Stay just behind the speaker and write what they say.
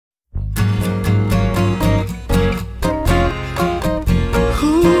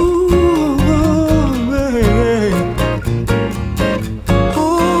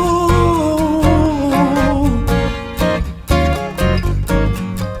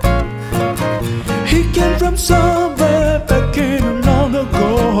him somewhere back in a long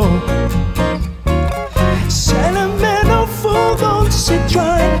ago. Sentimental fool, don't sit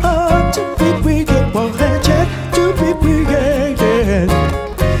trying hard to be breathable and yet to be created.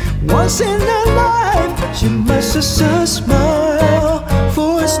 Once in a life, she must have a smile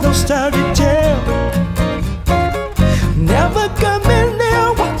for its nostalgic tale. Never coming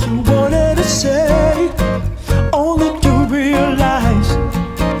near what you wanted to say, only to realize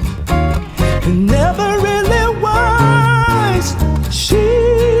it never really was. She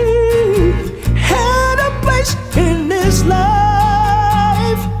had a place in his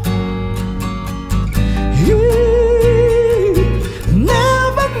life. He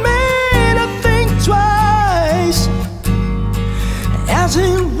never made her think twice as he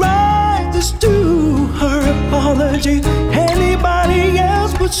writes to her apology. Anybody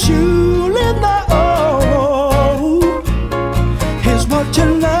else but surely know here's what you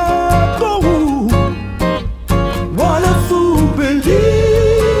love. Oh, what a fool believes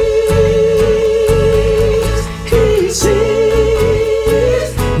he sees.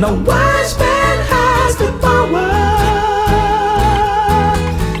 No wise man has the power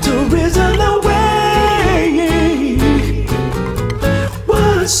to reason away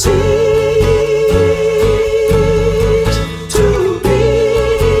what seems to be.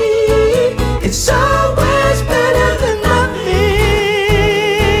 It's always better than nothing,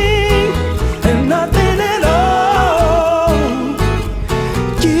 and nothing at all.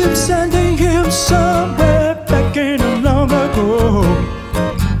 Keep sending him somewhere back in a long ago,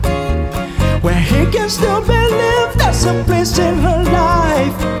 where he can still believe there's a place in her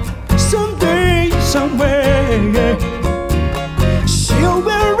life. Someday, somewhere, she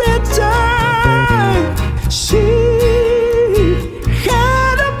will return. She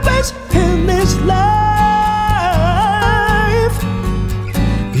had a place in his life.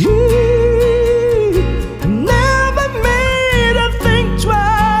 He never made her think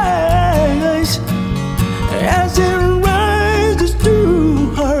twice as he rises to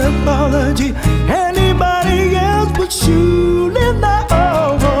her apology. Anybody else but surely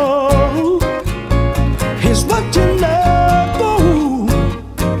know here's what you love. Oh,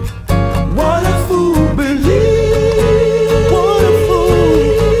 what a fool believes. What a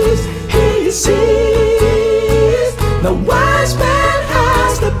fool he sees. The wise man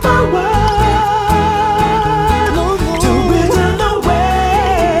has the power to reason away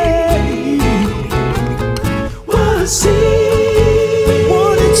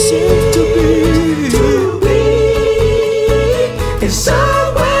what it seems to be. It's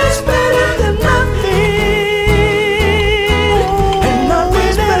always better than nothing, and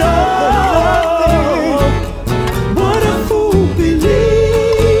nothing at all. What a fool believes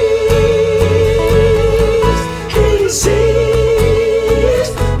he sees.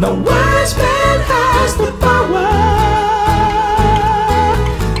 No one